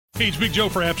Hey, it's Big Joe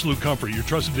for Absolute Comfort, your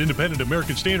trusted independent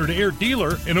American Standard air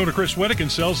dealer. And owner Chris Wedekin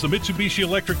sells the Mitsubishi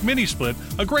Electric Mini Split,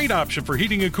 a great option for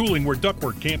heating and cooling where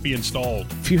ductwork can't be installed.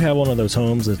 If you have one of those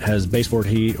homes that has baseboard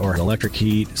heat or electric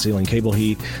heat, ceiling cable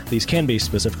heat, these can be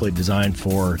specifically designed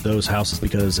for those houses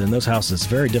because in those houses it's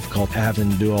very difficult having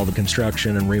to do all the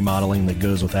construction and remodeling that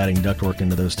goes with adding ductwork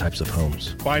into those types of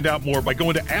homes. Find out more by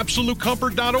going to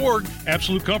AbsoluteComfort.org.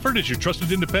 Absolute Comfort is your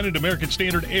trusted independent American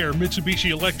Standard air Mitsubishi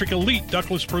Electric Elite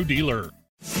Ductless Pro dealer.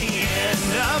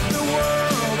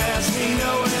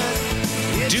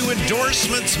 Do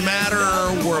endorsements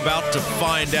matter? We're about to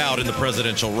find out in the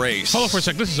presidential race. Hold on for a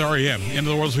sec. This is REM, End of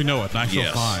the World as We Know It, and I feel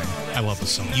Yes. fine. I love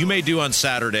this song. You may do on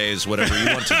Saturdays whatever you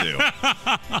want to do.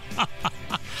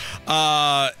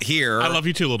 Here. I love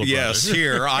you too, little brother. Yes,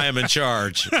 here I am in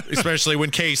charge, especially when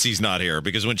Casey's not here,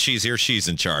 because when she's here, she's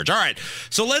in charge. All right,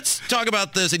 so let's talk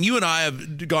about this. And you and I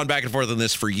have gone back and forth on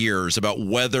this for years about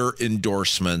whether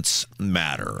endorsements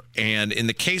matter. And in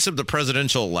the case of the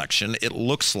presidential election, it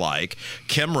looks like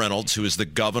Kim Reynolds, who is the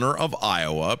governor of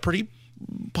Iowa, pretty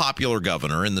popular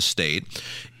governor in the state,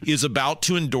 is about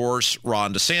to endorse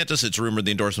Ron DeSantis. It's rumored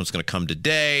the endorsement's going to come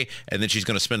today, and then she's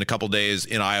going to spend a couple days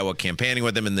in Iowa campaigning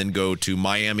with him and then go to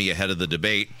Miami ahead of the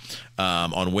debate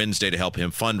on Wednesday to help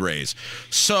him fundraise.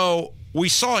 So we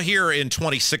saw here in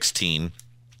 2016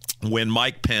 when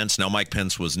Mike Pence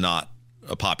was not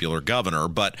a popular governor,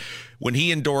 but when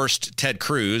he endorsed Ted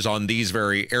Cruz on these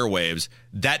very airwaves,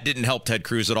 that didn't help Ted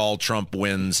Cruz at all. Trump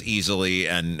wins easily,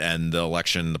 and the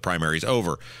election, the primary's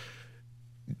over.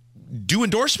 Do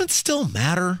endorsements still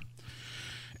matter?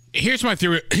 Here's my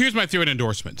theory. Here's my theory on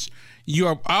endorsements.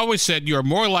 I always said you are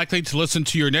more likely to listen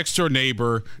to your next door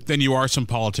neighbor than you are some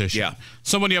politician. Yeah.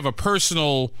 Someone you have a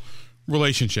personal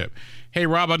relationship. Hey,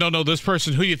 Rob, I don't know this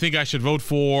person. Who do you think I should vote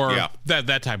for? Yeah.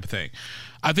 That type of thing.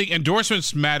 I think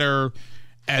endorsements matter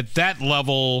at that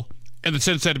level in the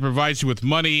sense that it provides you with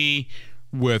money,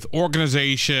 with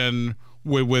organization,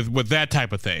 with that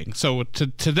type of thing. So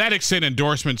to that extent,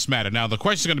 endorsements matter. Now, the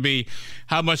question is going to be,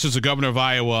 how much does the governor of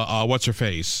Iowa, what's her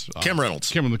face? Kim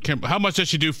Reynolds. Kim, how much does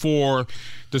she do for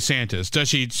DeSantis? Does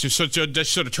she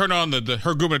sort of turn on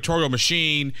her gubernatorial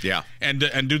machine and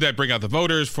do that, bring out the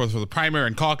voters for the primary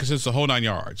and caucuses, the whole 9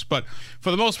 yards? But for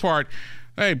the most part,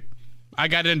 hey, I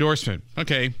got an endorsement.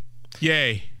 Okay,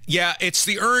 yay. Yeah, it's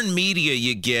the earned media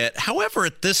you get. However,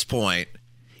 at this point,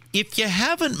 if you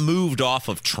haven't moved off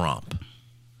of Trump,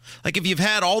 like if you've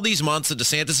had all these months that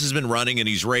DeSantis has been running and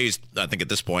he's raised, I think at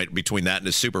this point, between that and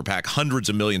his super PAC, hundreds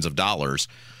of millions of dollars,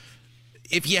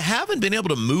 if you haven't been able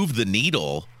to move the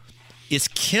needle, is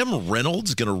Kim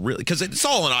Reynolds going to really – because it's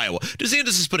all in Iowa.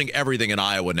 DeSantis is putting everything in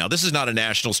Iowa now. This is not a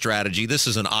national strategy. This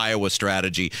is an Iowa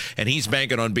strategy, and he's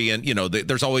banking on being –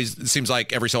 there's always – it seems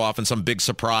like every so often some big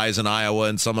surprise in Iowa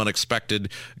and some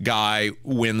unexpected guy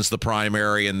wins the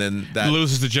primary and then that –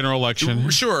 loses the general election.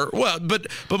 Sure. Well, but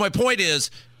my point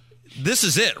is – this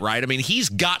is it, right? I mean, he's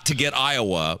got to get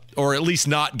Iowa, or at least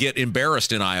not get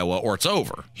embarrassed in Iowa, or it's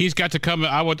over. He's got to come.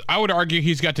 I would argue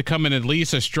he's got to come in at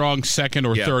least a strong second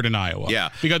or third in Iowa. Yeah.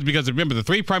 Because remember, the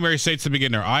three primary states to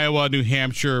begin are Iowa, New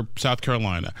Hampshire, South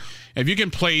Carolina. If you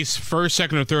can place first,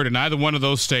 second, or third in either one of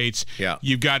those states,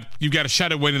 you've got a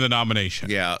shot at winning the nomination.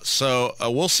 Yeah. So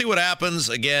we'll see what happens.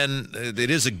 Again, it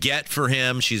is a get for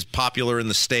him. She's popular in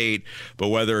the state, but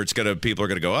whether people are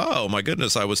going to go, oh my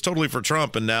goodness, I was totally for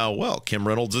Trump, and now, well, Kim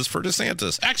Reynolds is for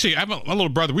DeSantis. Actually, my little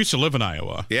brother, we used to live in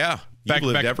Iowa. Yeah. You've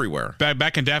lived everywhere.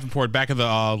 Back in Davenport, back in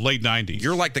the late 90s.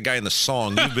 You're like the guy in the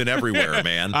song. You've been everywhere,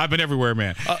 man. I've been everywhere,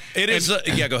 man. Go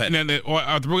ahead. And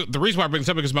the reason why I bring this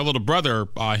up is because my little brother,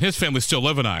 his family still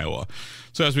live in Iowa.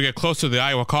 So as we get close to the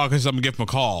Iowa caucus, I'm going to give him a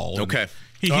call. Okay.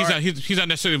 He's not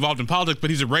necessarily involved in politics, but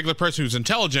he's a regular person who's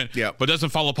intelligent, but doesn't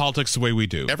follow politics the way we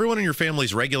do. Everyone in your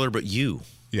family's regular but you.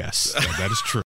 Yes, that is true.